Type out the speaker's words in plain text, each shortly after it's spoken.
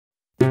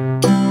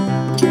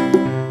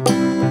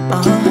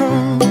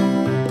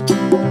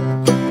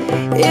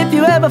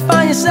ever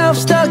find yourself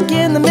stuck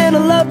in the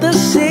middle of the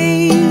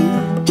sea?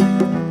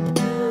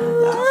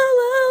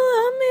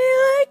 Love me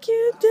like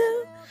you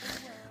do.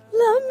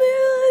 Love me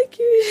like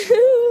you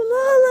do.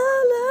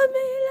 Love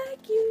me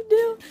like you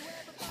do.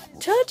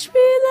 Touch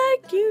me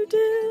like you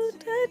do.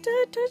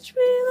 Touch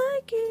me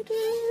like you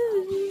do.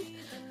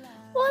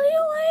 What are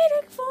you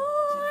waiting for?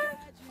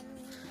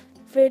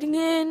 Fading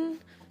in,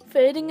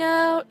 fading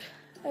out,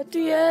 at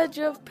the edge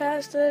of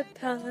past the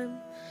time.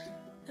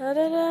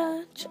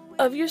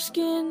 Of your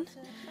skin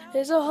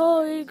is a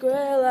holy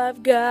grail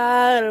I've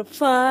gotta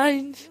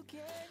find.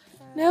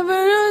 Never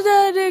knew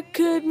that it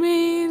could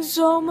mean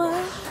so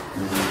much.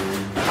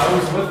 I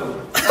was with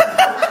them.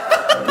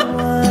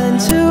 1,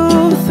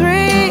 2,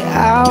 3,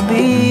 I'll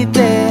be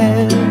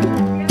there.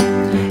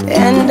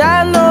 And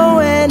I know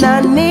when I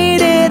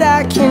need it,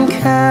 I can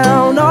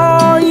count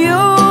on you.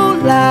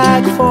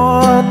 Like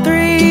 4,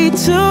 3,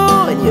 2,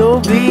 and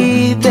you'll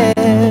be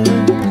there.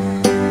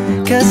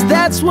 'Cause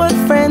that's what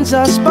friends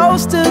are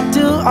supposed to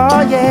do,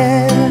 oh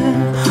yeah.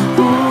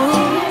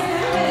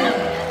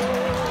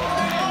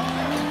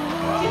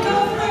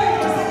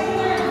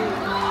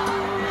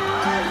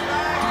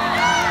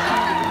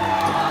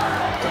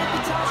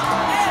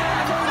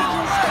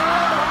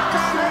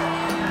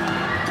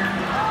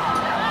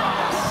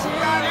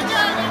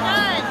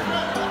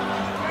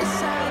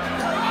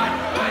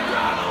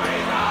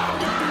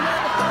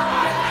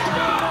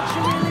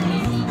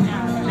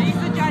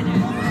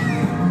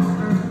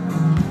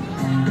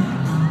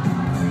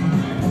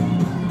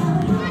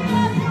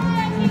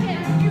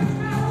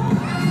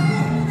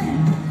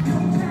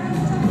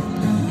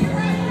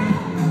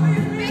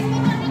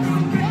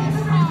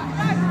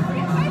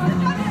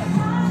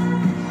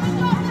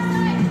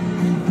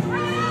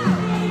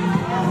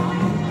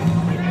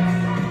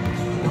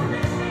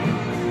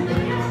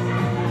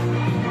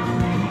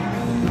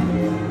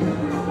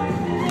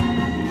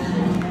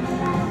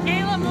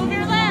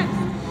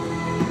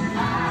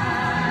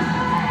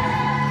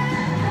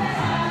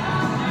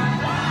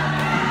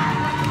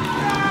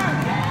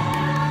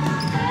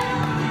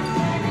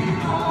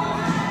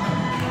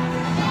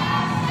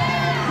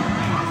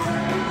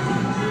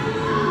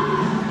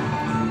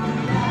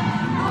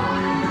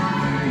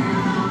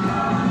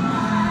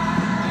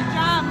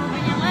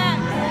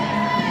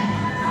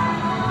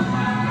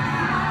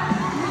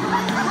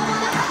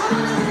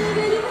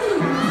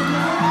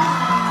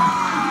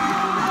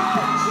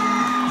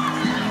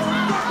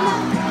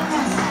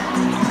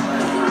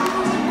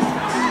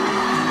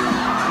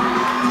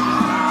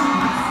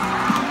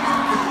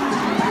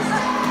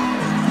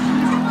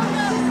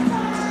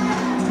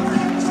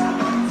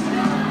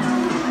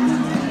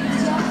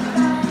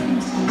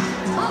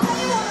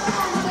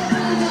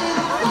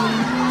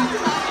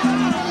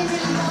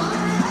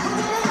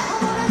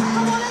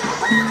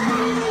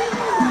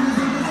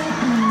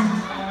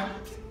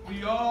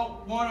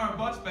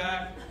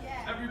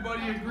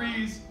 Everybody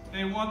agrees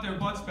they want their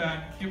butts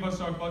back. Give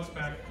us our butts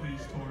back,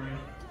 please, Tori.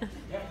 You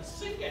have to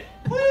sing it.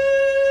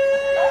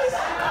 Please!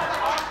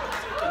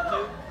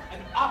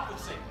 An opera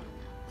singer.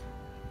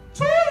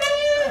 Tori,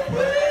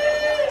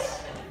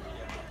 please!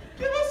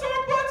 Give us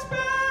our butts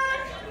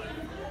back!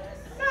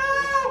 No!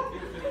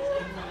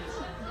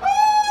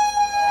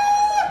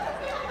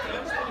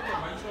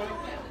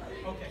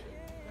 Okay.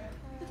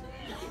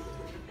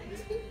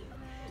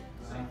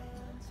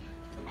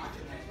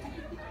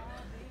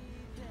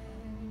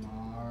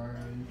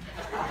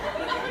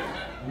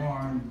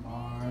 Warm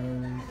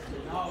Mars.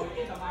 No,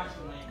 it's the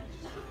Martian language.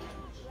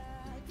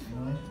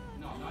 Really?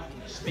 No, not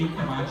English. Speak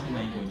the Martian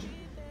language.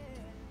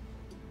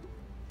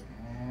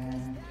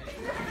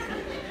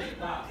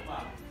 Stop.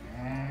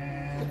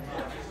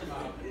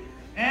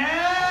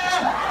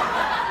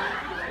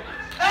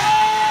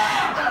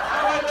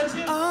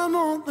 I'm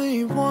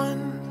only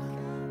one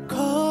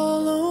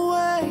call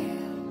away.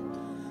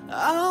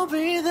 I'll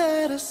be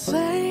there to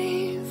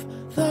save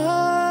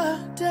the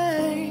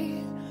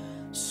day.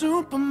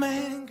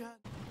 Superman got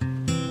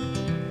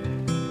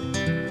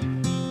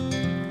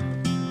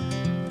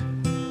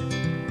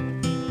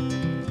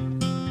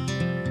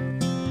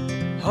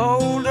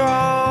hold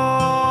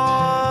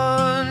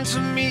on to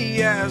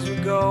me as we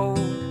go,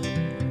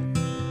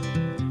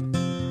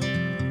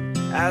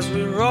 as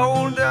we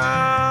roll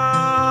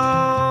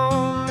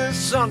down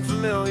this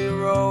unfamiliar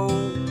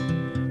road.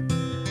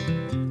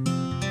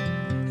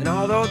 And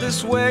although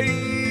this wave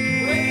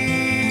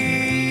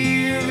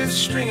is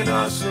stringing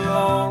us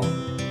along,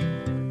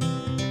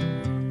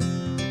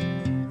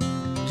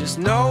 just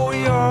know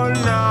you're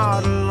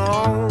not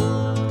alone.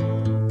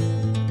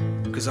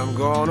 'Cause I'm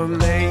gonna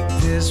make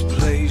this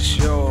place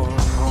your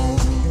home.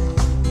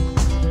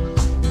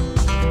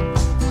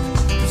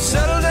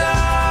 Settle down,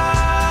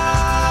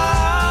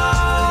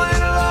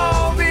 it'll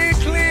all be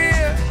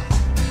clear.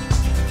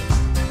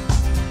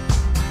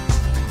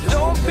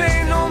 Don't pay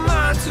no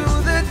mind to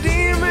the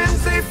demons,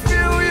 they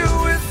fill you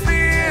with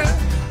fear.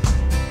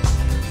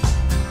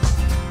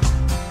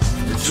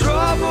 The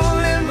trouble,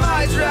 it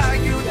might drag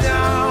you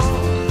down.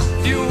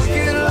 You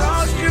get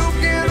lost, you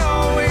can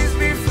always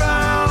be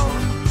found.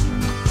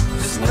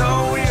 Just know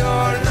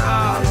you're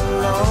not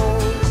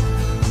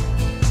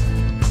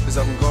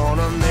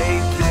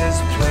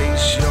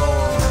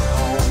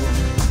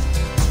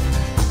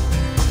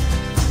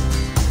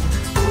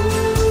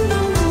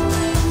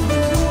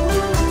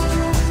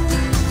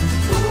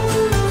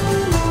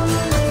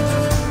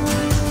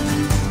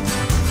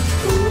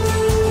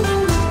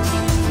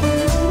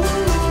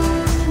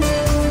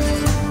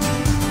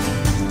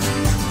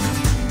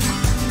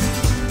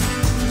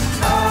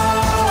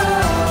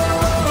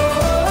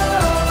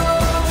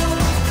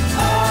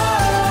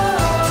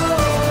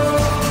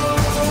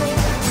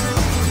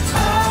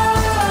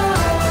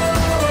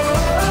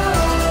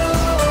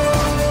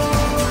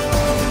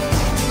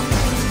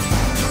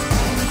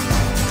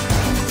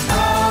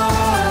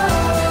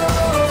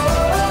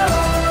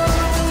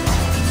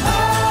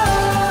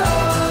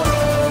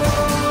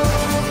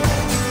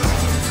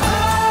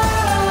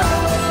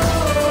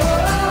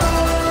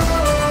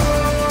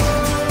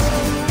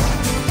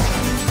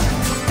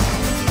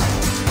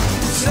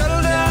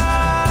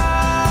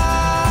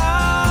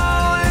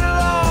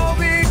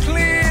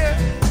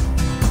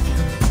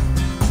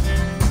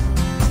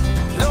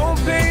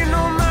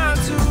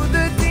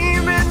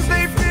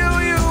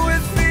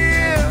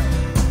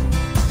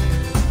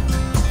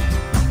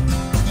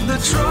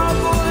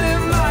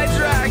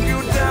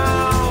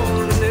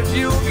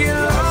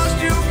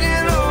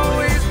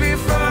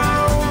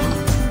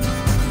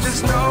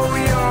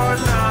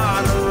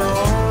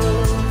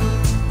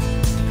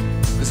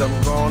 'cause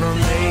I'm gonna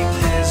make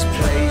this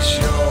place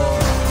your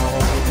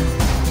home.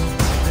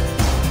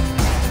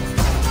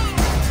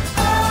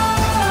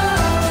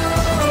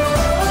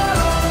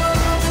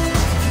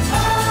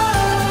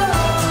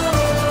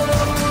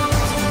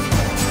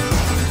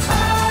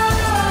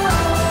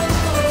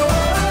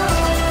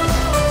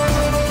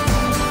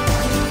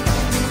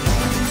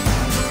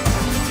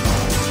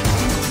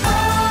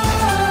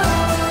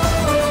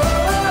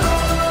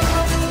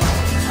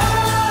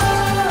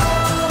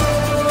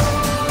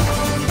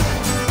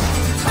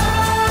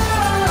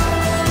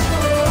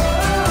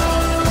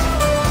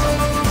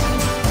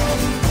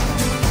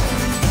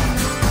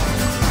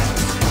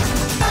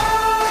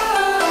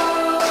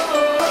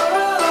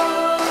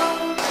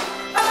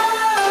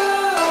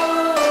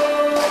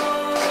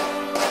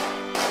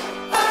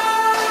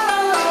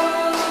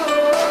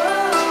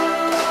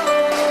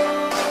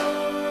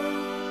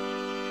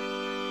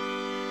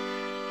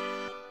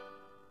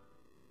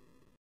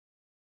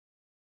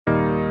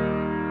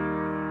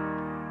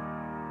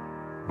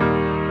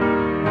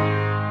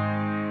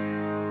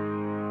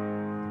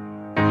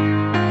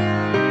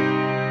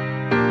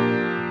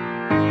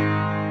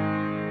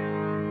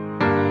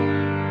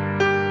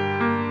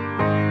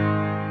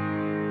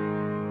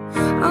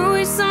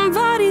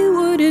 Somebody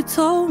would have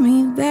told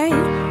me, babe,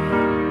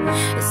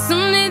 that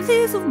someday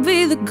these will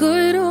be the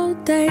good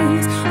old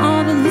days.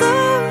 All the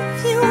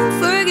love you won't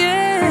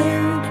forget,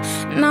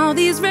 and all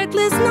these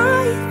reckless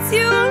nights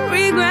you won't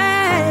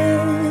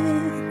regret.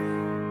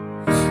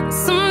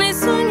 Someday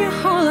soon your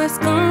whole life's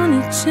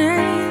gonna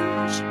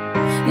change.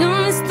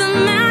 You'll miss the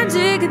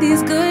magic of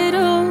these good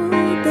old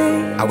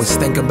days. I was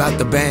thinking about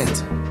the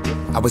band,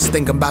 I was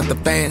thinking about the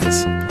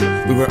fans.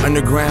 We were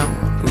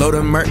underground,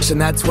 loading merch in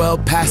that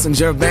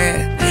 12-passenger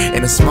van,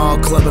 in a small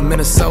club in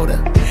Minnesota,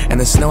 and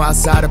the snow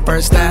outside of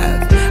First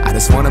Ave. I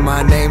just wanted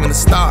my name and a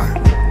star.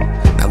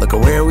 Now look at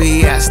where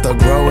we at, still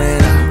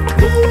growing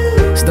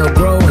up, still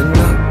growing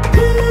up.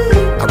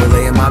 I would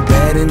lay in my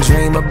bed and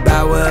dream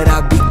about what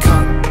I'd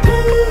become.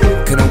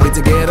 Couldn't wait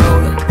to get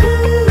older,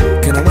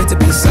 couldn't wait to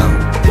be some.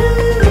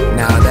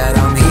 Now that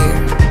I'm here,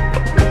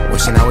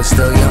 wishing I was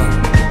still young.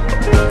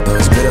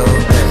 Those good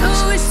old days.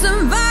 I wish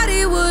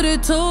somebody would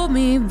have told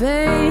me,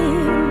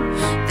 babe,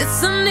 that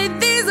someday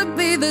these would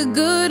be the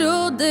good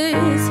old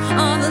days.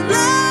 All the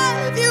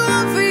love you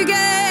won't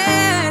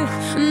forget,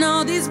 and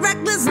all these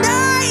reckless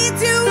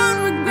nights you won't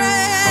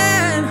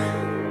regret.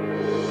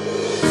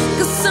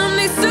 'Cause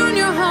someday soon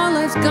your whole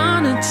life's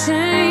gonna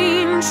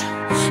change.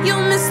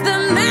 You'll miss the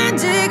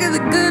magic of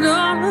the good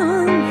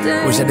old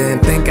days. Wish I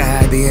didn't think I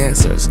had the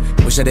answers.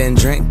 Wish I didn't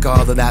drink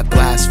all of that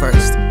blast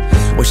first.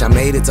 Wish I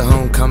made it to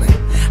homecoming,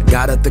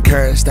 got up the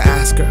courage to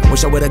ask her.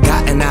 Wish I would've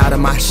gotten out of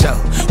my show.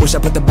 Wish I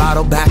put the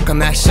bottle back on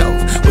that shelf.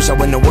 Wish I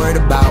wouldn't have worried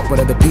about what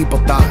other people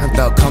thought and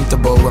felt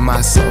comfortable with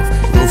myself.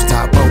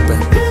 Rooftop open,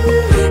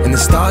 and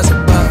the stars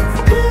above.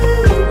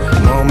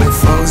 Moment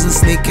frozen,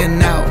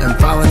 sneaking out and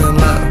falling in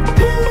love.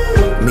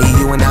 Me,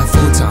 you, and that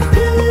futon,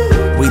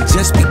 we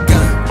just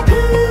begun.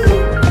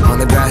 On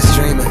the grass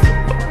dreaming,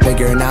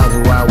 figuring out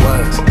who I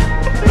was.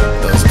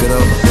 Those good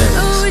old days.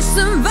 I wish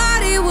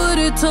somebody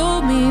would've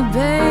told me,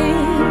 babe,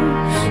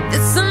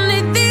 that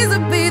someday these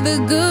would be the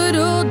good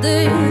old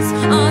days.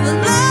 All the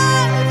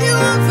love you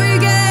won't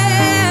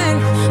forget,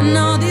 and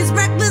all these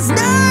reckless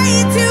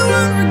nights you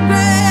won't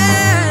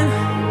regret.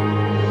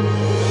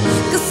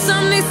 'Cause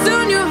someday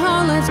soon your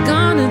whole life's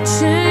gonna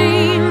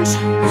change.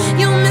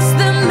 You'll miss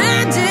the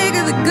magic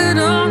of the good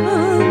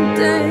old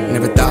days.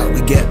 Never thought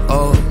we'd get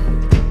old.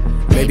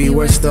 Maybe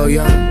we're still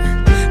young.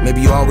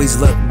 Maybe you always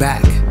look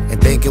back and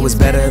think it was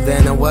better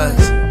than it was.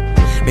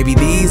 Maybe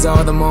these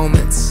are the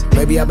moments.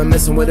 Maybe I've been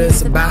missing what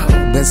it's about.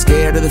 Been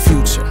scared of the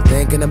future,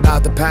 thinking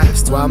about the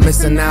past, while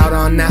missing out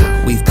on now.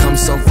 We've come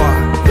so far,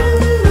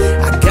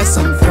 I guess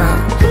I'm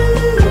proud.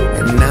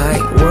 And I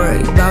ain't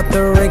worried about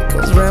the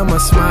wrinkles around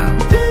my smile.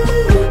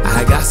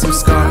 I got some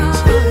scars,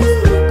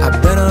 I've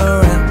been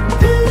around.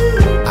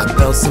 I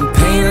felt some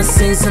pain, I've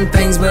seen some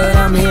things, but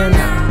I'm here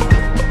now.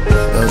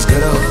 Those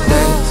good old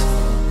days.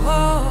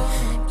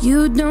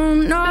 You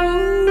don't know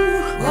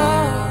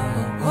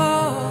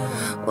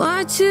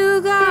what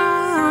you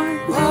got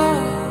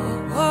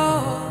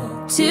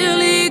till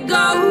it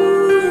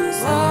goes,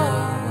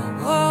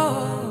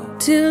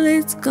 till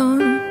it's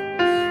gone.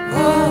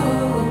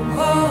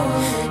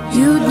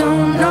 You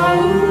don't know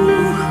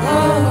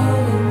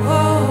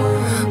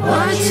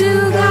what you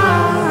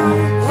got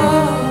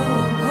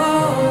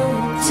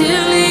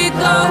till it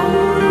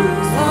goes,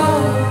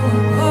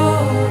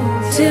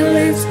 till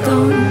it's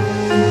gone.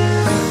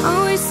 I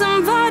wish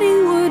somebody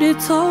would have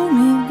told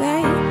me,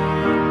 babe,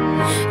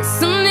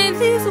 someday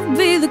these will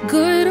be the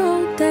good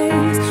old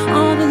days.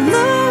 All the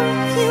love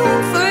you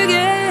won't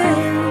forget,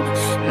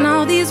 and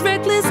all these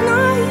reckless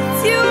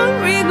nights you won't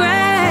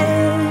regret.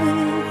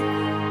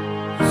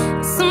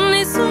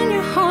 Someday soon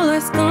your whole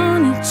life's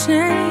gonna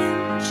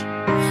change.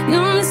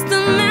 You'll miss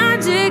the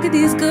magic of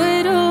these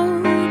good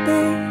old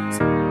days.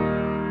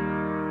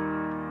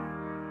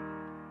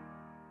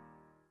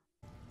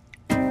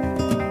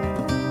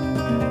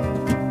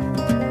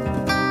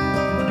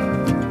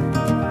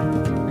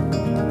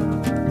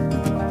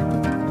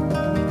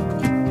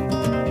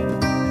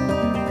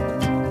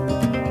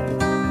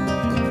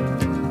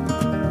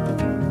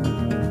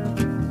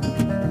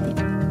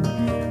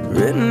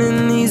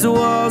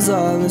 walls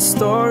are the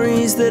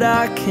stories that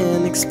I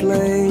can't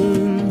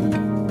explain.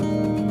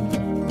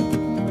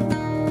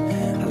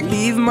 I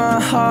leave my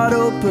heart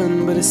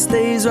open, but it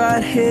stays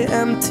right here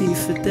empty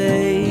for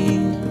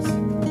days.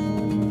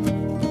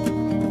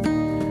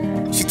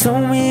 She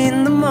told me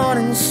in the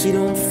morning she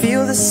don't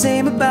feel the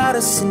same about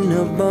us in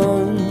her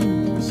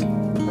bones.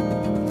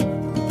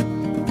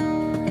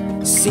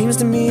 Seems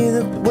to me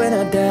that when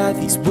I die,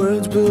 these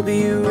words will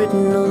be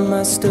written on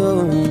my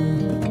stone.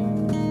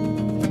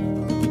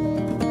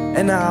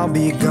 And I'll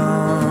be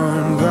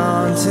gone,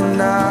 gone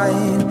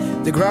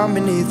tonight. The ground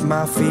beneath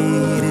my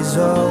feet is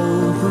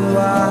open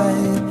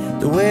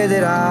wide. The way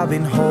that I've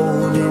been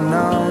holding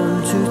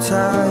on too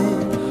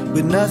tight,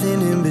 with nothing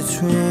in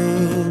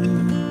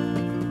between.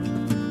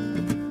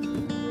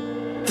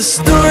 The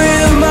story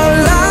of my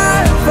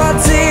life, I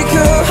take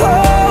her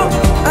home.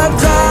 I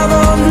drive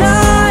all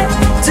night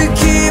to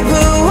keep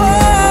her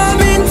warm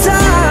in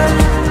time.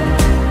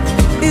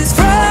 It's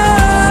frozen.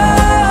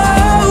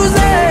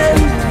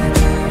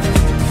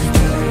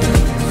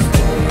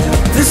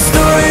 The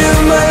story of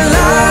my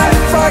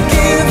life, I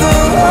give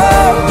her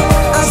hope.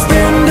 I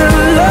spend her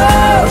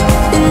love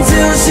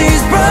until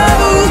she's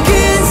broke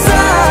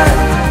inside.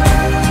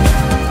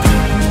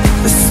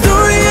 The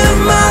story of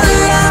my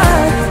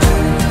life.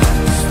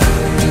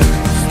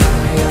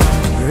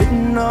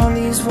 Written on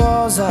these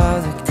walls are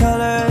the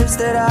colors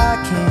that I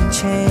can't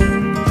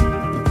change.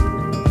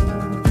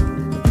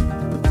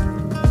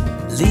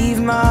 Leave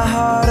my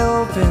heart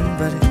open,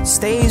 but it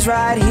stays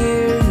right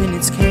here in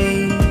its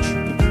cage.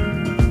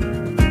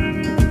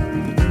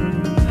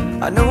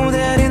 I know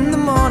that in the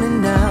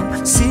morning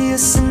now, see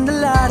us in the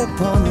light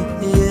upon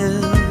the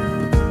hill.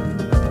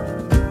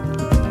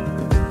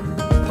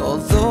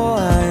 Although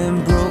I am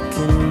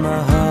broken,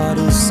 my heart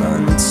is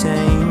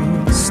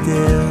untamed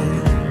still.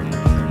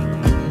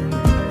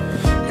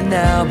 And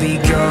I'll be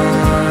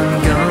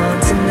gone, gone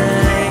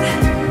tonight.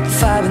 The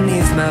fire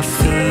beneath my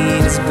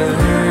feet is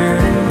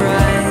burning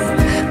bright.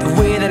 The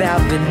way that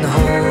I've been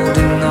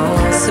holding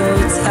on so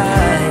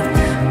tight,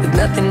 with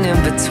nothing in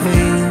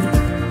between.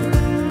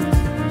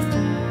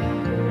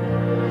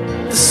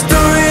 The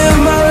story of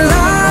my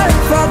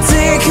life, I'll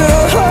take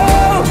her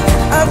home.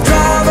 I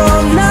drive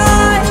all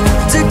night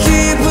to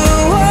keep her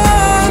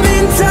warm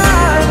in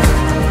time.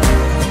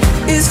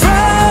 It's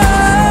frozen.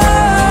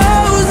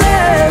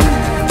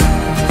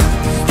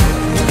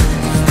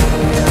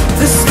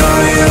 The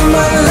story of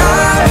my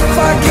life,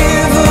 I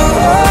give her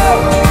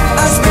hope.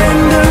 I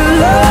spend her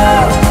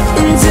love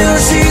until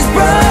she's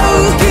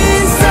broke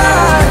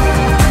inside.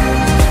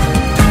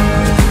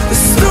 The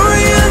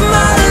story of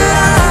my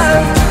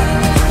life.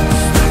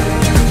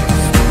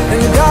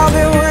 And I've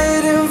been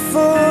waiting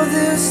for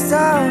this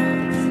time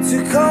to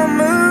come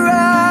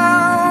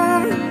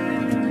around.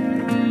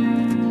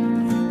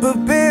 But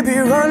baby,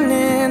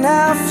 running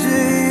after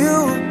you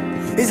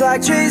is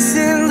like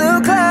chasing the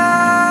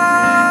clouds.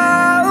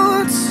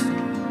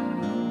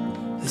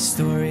 The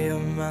story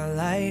of my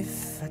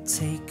life, I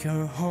take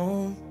her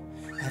home.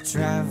 I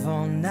drive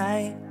all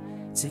night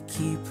to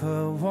keep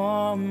her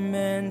warm,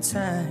 and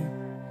time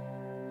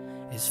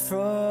is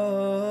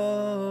frozen.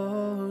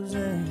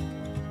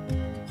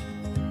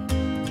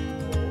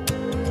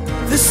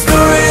 The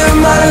story of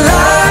my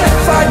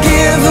life, I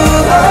give her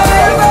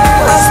hope.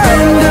 I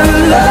spend her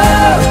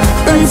love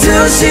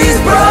until she's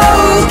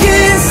broke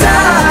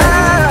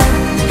inside.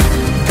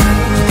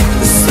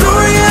 The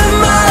story of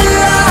my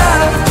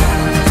life.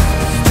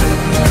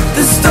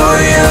 The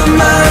story of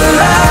my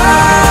life.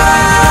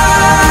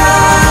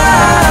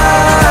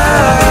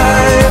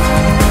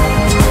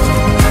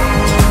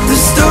 The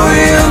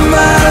story of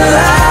my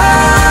life.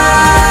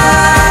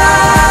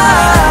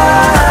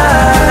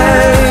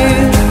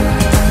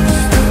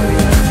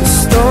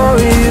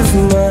 Story of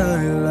my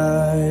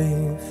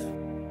life.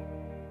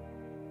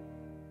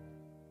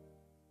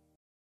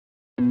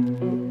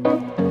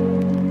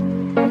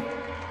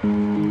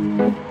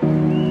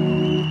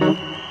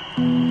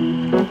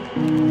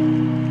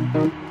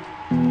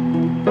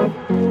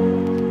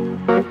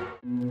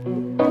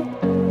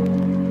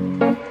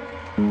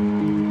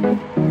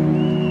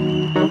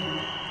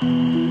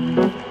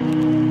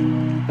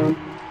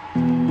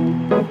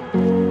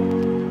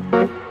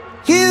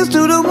 Here's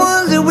to the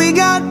ones that we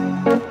got.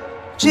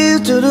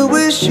 Cheers to the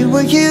wish you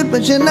were here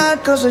but you're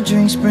not. Cause the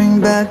drinks bring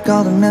back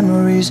all the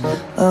memories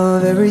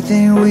of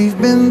everything we've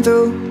been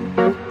through.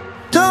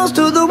 Toast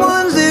to the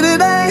ones here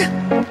today.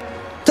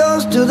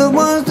 Toast to the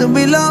ones that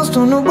we lost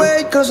on the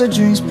way. Cause the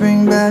drinks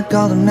bring back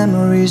all the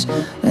memories.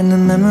 And the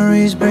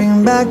memories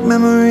bring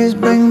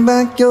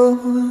back your.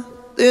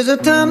 There's a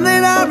time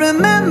that I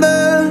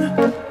remember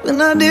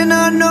when I did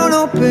not know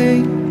no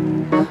pain,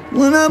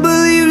 when I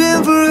believed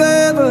in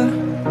forever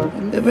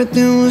and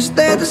everything would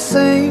stay the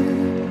same.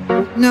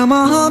 Now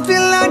my heart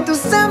feel like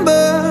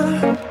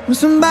December when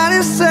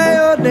somebody say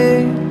your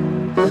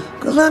name.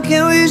 Cause I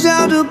can't reach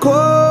out to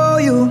call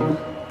you,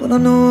 but I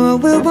know I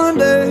will one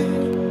day.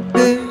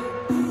 Hey.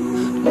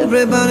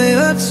 Everybody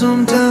hurts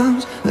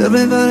sometimes,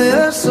 everybody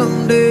hurts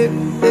someday.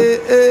 Hey,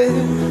 hey.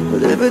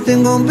 But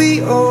everything gon'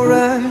 be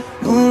alright,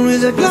 Gonna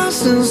raise a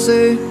glass and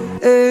say,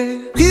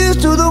 hey, here's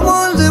to the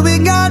ones that we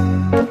got.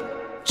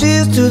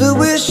 Cheers to the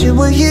wish you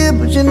were here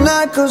but you're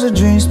not, 'cause the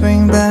drinks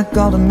bring back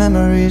all the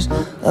memories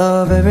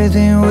of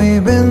everything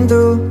we've been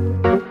through.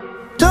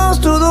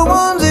 Toast to the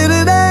ones here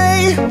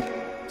today.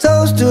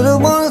 Toast to the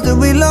ones that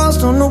we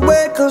lost on the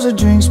way, 'cause the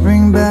drinks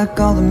bring back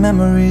all the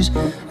memories,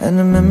 and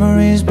the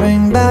memories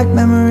bring back your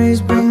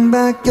memories bring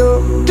back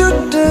your.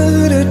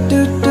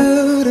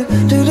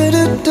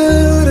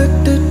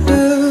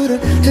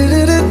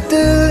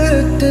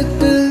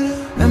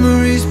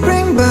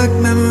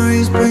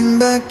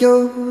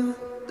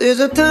 There's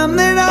a time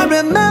that I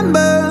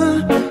remember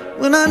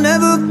when I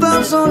never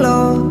felt so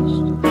lost,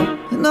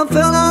 and I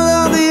felt all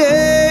of the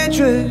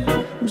hatred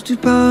was too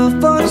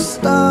powerful to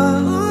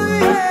stop.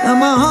 Now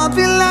my heart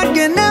feels like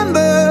an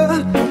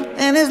ember,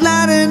 and it's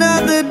lighting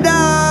up the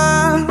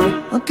dark.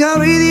 I'll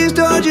carry these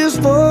torches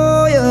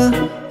for you,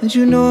 and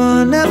you know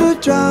I'll never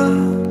drop.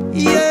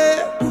 Yeah,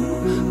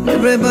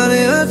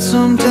 everybody hurts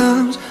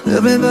sometimes,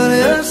 everybody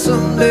hurts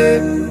someday.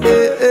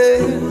 Yeah,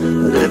 yeah.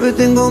 But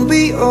everything gon'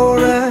 be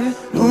alright.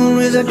 Gonna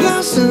raise a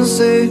glass and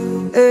say,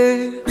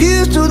 hey,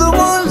 here's to the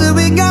ones that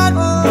we got.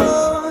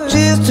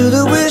 Cheers to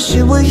the wish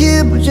you were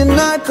here but you're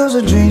not, 'cause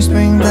the drinks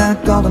bring back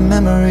all the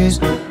memories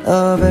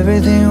of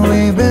everything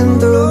we've been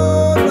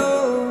through.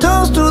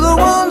 Toast to the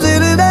ones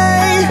here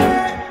today.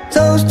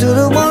 Toast to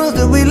the ones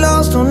that we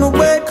lost on the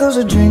way, 'cause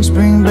the drinks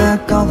bring back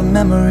all the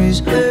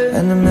memories,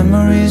 and the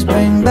memories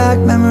bring back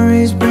your.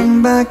 Memories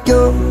bring back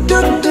your.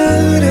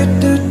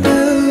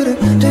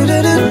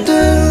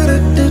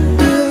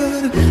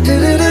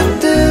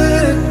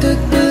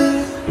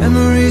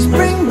 Memories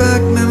bring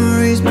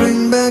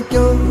back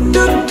your.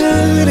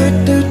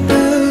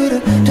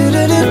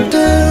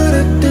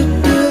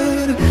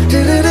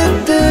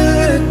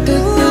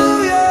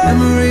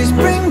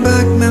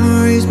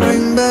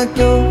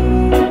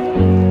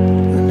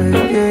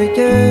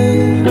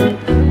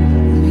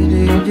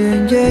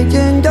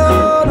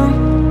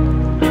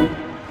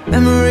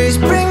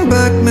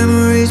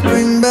 Memories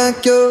bring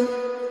back your.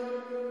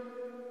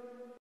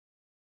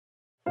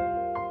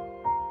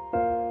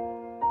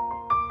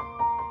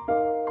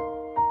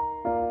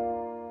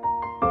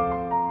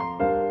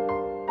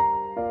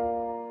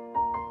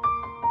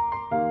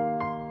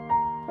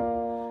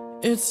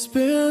 It's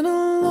been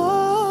a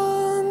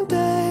long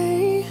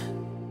day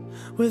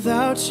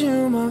without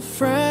you, my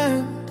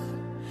friend,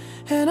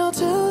 and I'll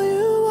tell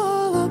you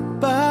all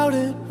about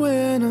it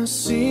when I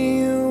see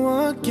you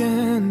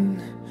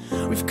again.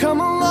 We've come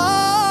a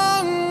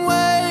long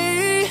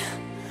way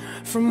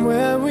from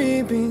where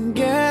we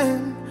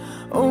began.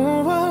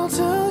 Oh, I'll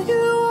tell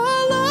you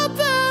all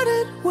about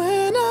it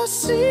when I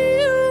see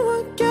you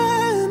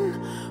again.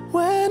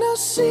 When I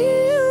see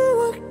you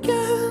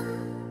again.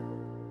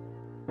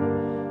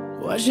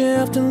 Why'd you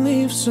have to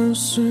leave so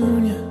soon,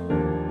 yeah?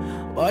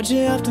 Why'd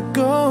you have to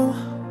go?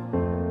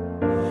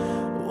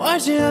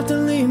 Why'd you have to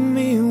leave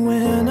me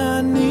when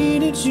I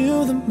needed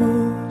you the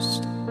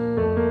most?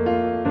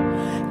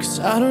 'Cause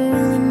I don't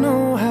really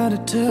know how to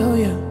tell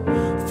you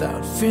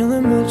without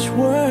feeling much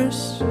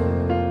worse.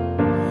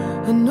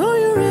 I know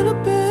you're in a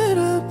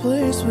better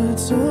place, but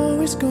it's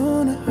always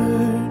gonna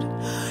hurt.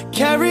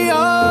 Carry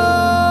on,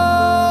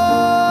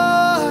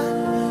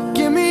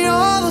 give me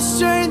all the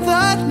strength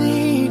I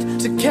need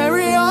to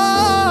carry on.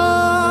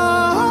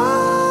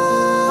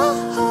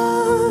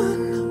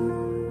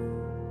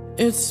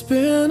 It's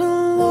been a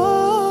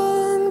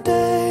long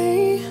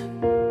day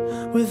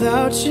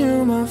without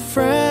you, my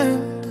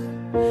friend,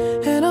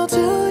 and I'll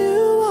tell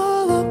you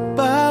all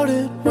about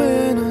it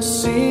when I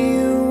see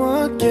you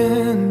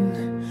again.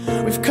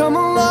 We've come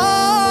a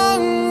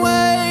long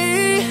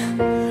way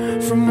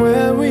from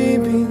where we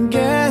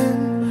began.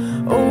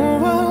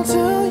 Oh, I'll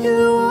tell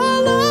you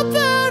all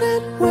about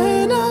it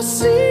when I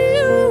see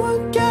you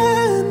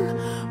again.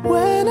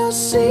 When I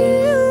see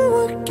you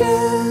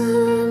again.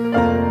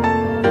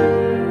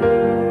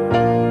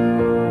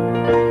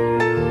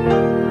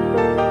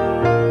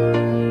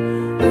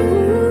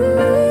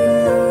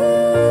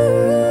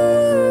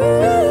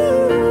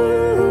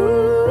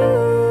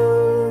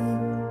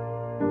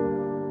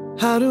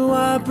 How do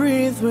I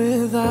breathe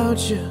without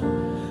you?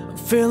 I'm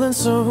feeling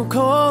so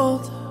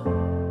cold.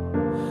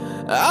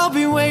 I'll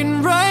be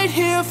waiting right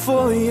here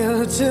for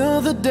you till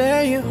the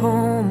day you're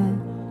home.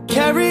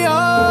 Carry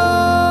on,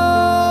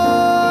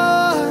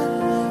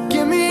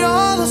 give me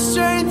all the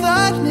strength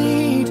I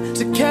need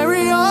to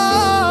carry on.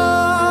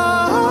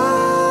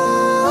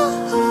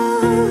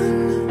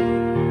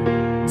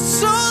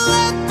 So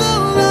let the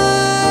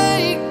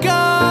light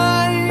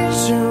guide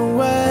your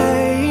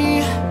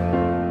way.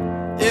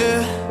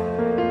 Yeah.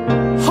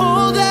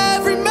 Hold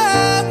every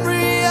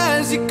memory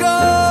as you go,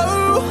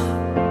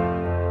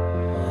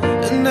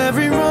 and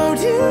every road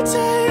you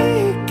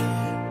take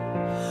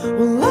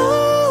will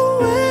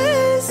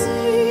always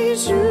lead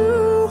you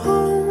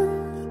home.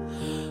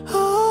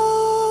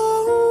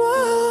 Oh,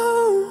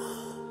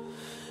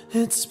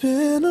 it's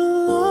been a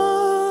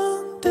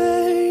long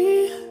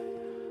day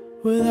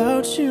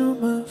without you,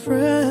 my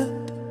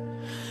friend,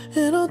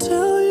 and I'll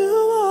tell you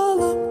all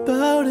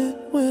about it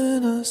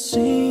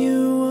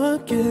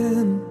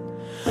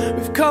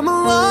We've come a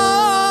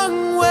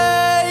long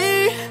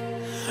way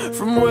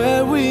from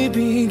where we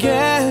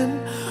began.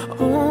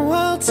 Oh,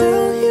 I'll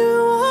tell you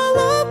all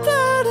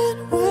about it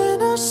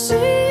when I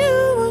see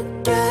you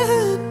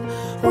again.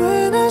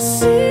 When I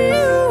see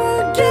you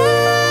again.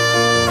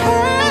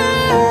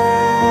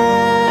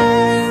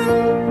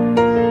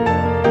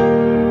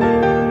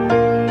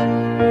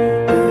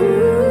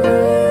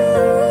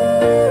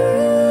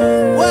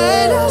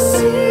 When I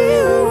see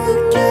you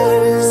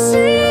again,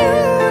 see you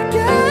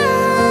again.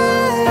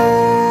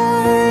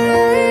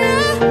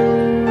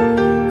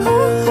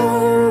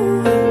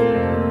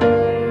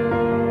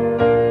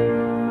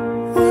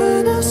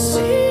 When I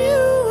see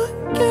you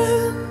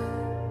again.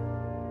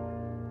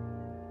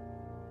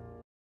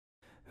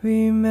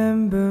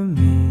 Remember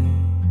me,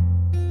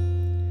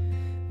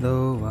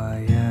 though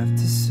I have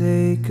to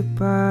say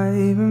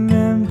goodbye.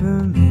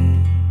 Remember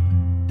me,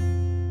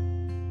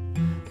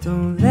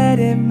 don't let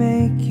it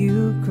make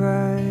you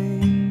cry.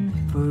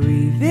 For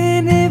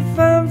even if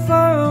I'm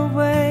far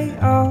away,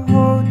 I'll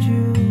hold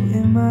you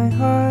in my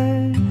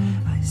heart.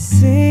 I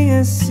sing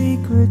a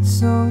secret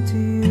song to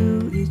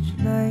you each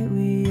night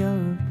we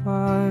are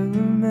apart.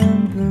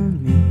 Remember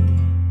me,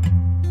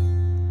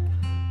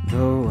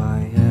 though I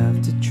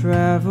have to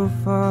travel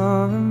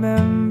far.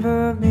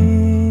 Remember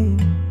me,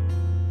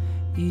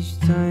 each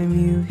time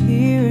you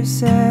hear a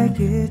sad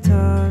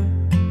guitar.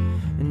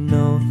 And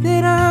know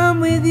that I'm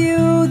with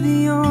you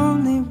the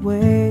only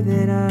way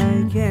that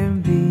I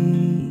can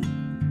be,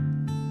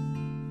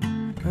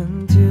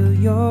 until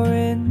you're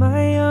in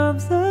my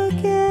arms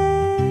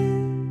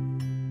again.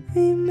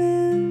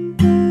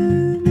 Remember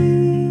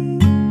me,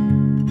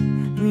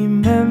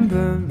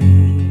 remember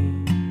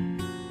me,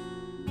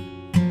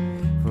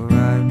 for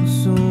I will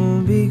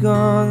soon be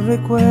gone.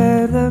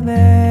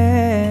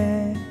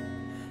 Recuérdame,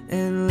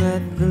 and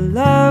let the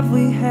love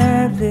we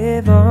had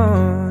live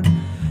on.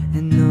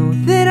 And know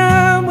that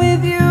I'm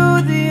with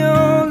you the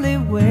only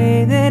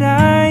way that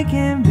I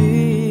can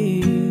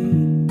be,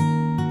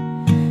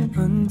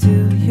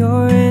 until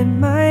you're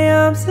in my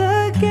arms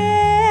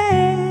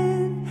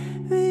again.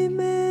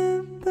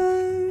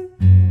 Remember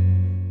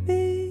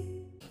me.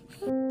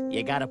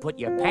 You gotta put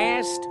your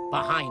past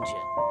behind you.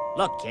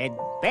 Look, kid,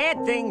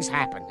 bad things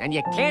happen, and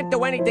you can't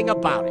do anything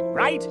about it,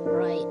 right?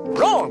 Right.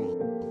 Wrong!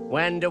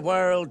 When the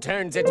world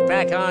turns its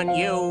back on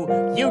you,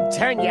 you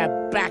turn your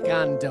back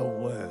on the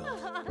world.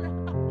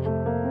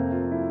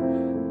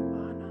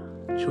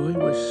 Joy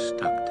was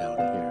stuck down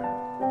here.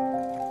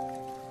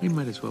 We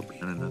might as well be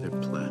on another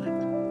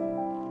planet.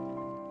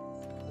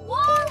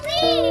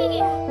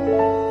 Wally!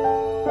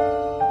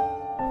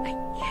 I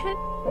can't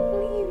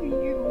leave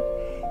you.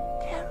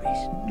 There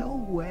is no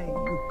way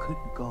you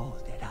could go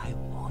that I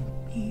won't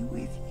be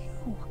with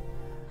you.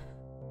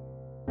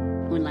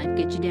 When life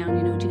gets you down,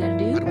 you know what you gotta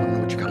do? I don't know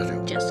what you gotta do.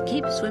 Just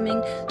keep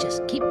swimming,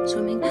 just keep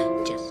swimming,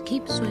 just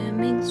keep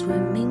swimming,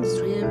 swimming,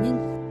 swimming.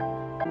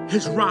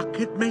 His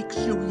rocket makes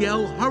you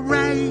yell,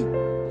 hooray!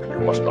 You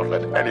must not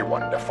let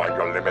anyone define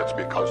your limits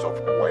because of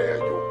where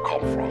you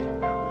come from.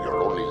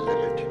 Your only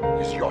limit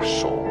is your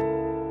soul.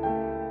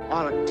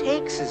 All it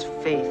takes is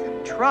faith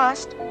and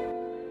trust.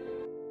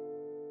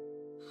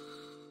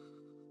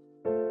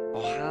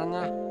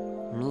 Ohana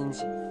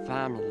means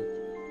family.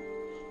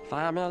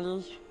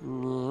 Family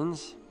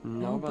means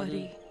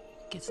nobody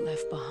gets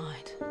left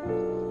behind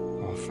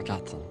or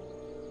forgotten.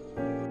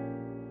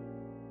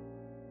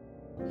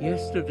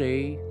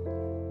 Yesterday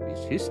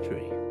is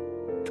history.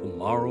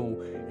 Tomorrow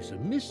is a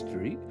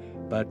mystery,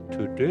 but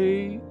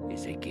today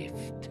is a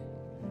gift.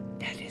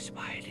 That is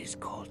why it is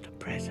called the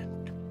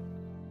present.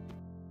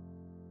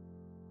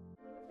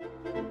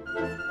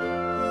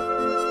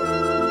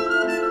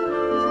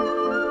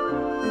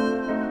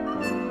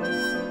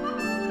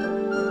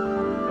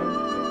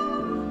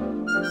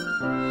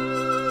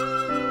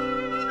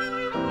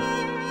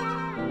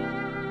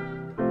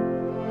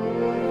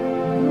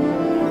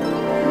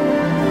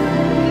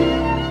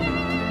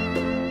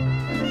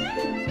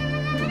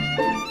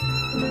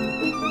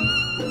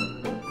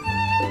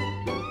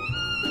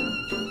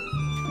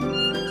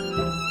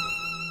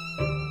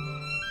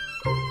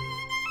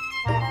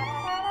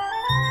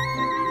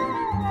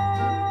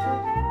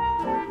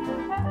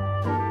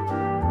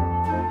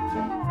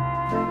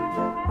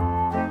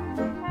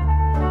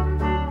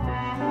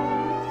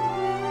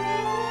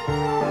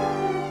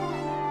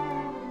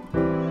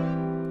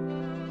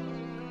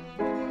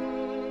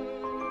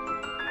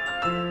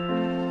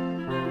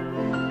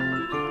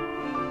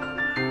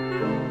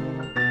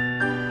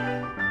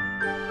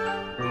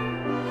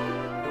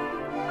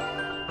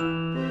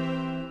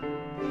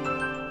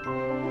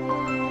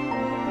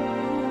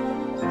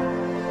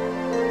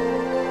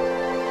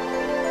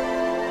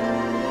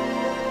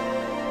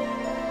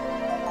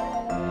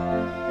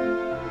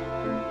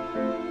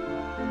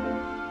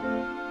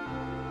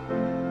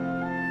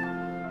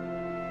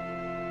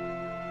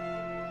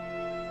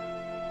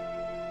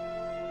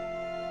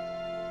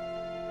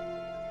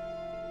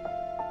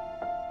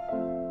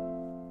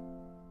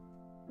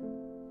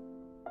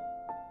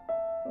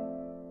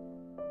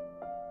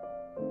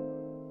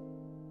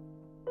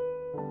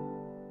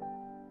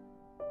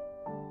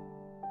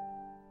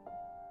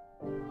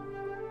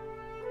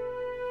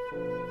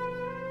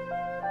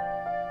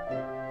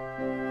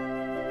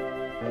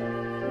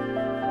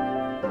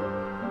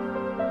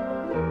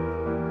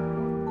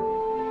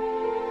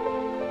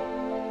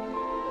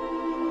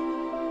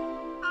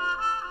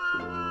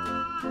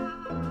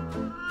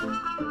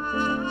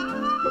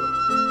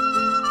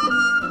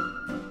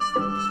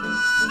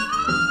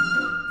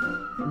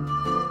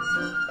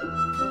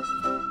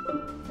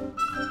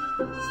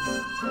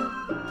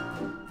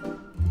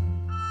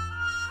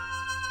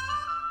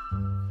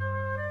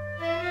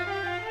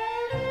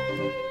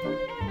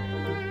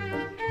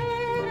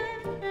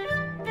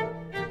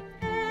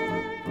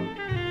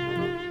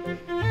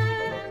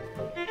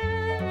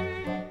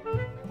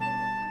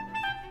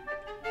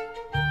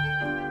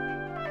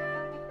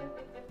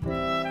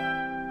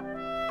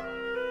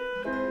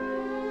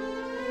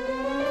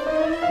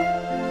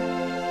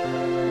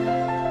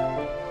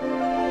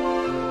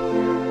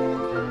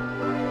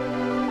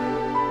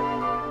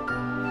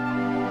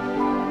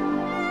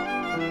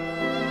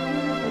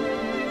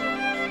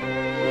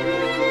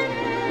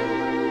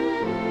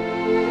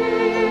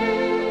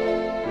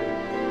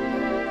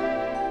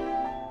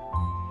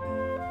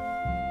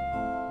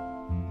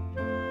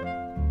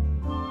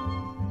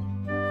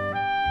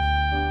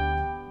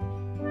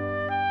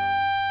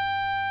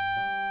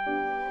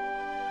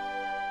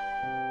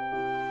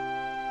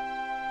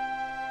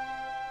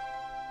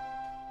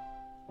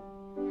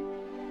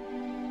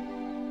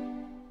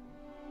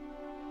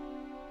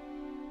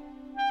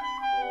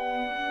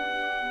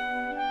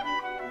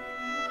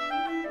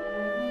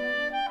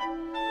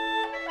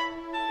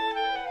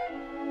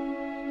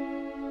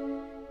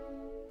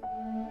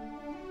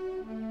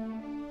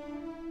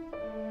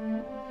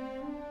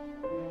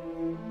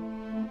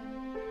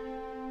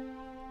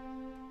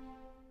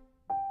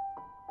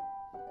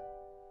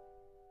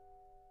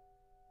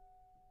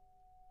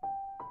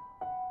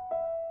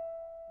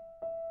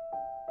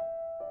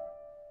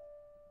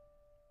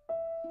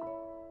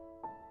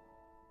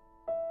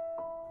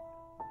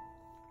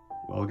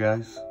 Well,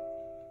 guys,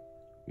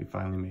 we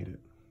finally made it.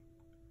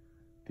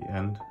 The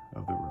end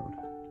of the road.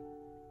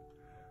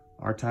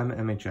 Our time at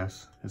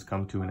MHS has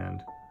come to an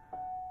end,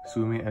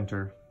 so we may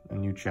enter a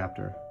new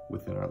chapter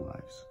within our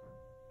lives.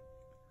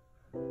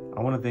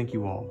 I want to thank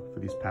you all for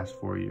these past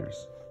 4 years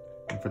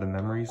and for the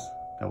memories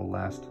that will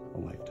last a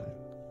lifetime.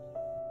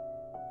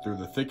 Through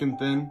the thick and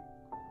thin,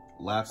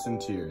 laughs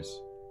and tears,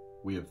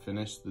 we have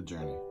finished the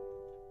journey.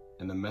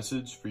 And the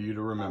message for you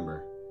to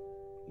remember: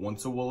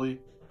 once a woolly,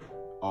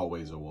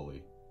 always a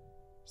woolly.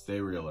 Stay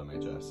real,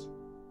 MHS.